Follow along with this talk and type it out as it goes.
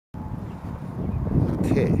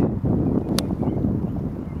Okay.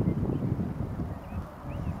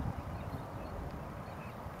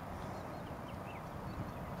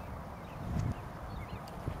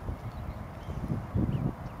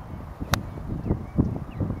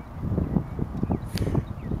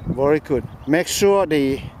 Very good. Make sure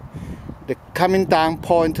the coming down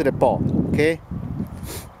point to the ball. Okay.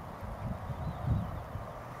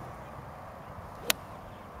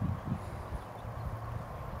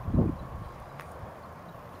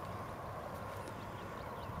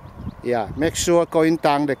 Yeah, make sure going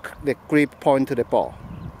down the grip point to the ball.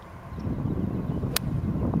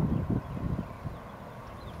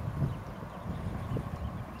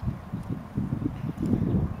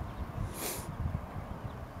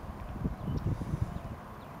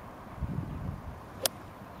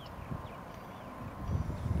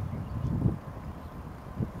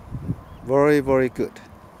 Very, very good.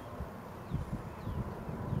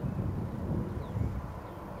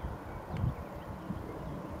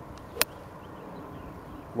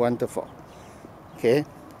 Wonderful. Okay.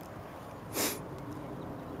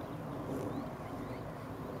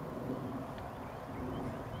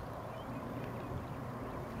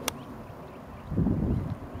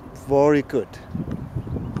 Very good.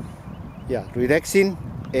 Yeah, relaxing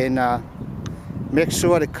and make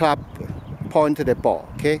sure the club point to the ball.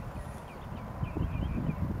 Okay.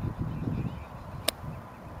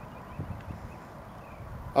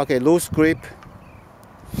 Okay, loose grip.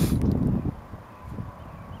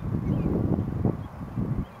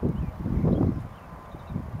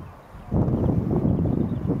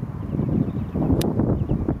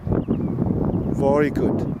 Very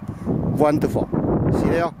good. Wonderful. See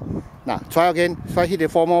there? Now try again. Try hit the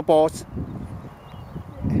 4 more balls.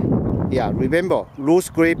 Yeah, remember, loose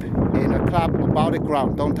grip and a club about the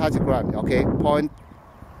ground. Don't touch the ground. Okay, point.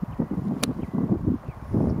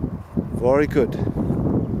 Very good.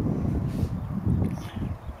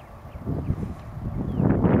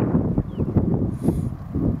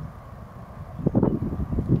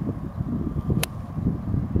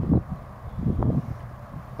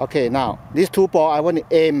 Okay, now these 2 balls I want to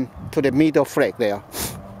aim to the middle flag there.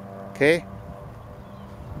 Okay.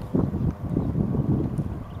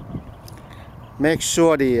 Make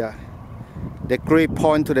sure the grip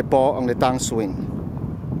point to the ball on the downswing.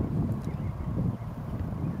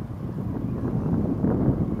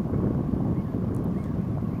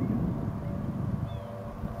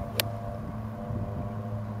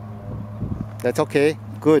 That's okay.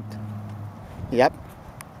 Good. Yep.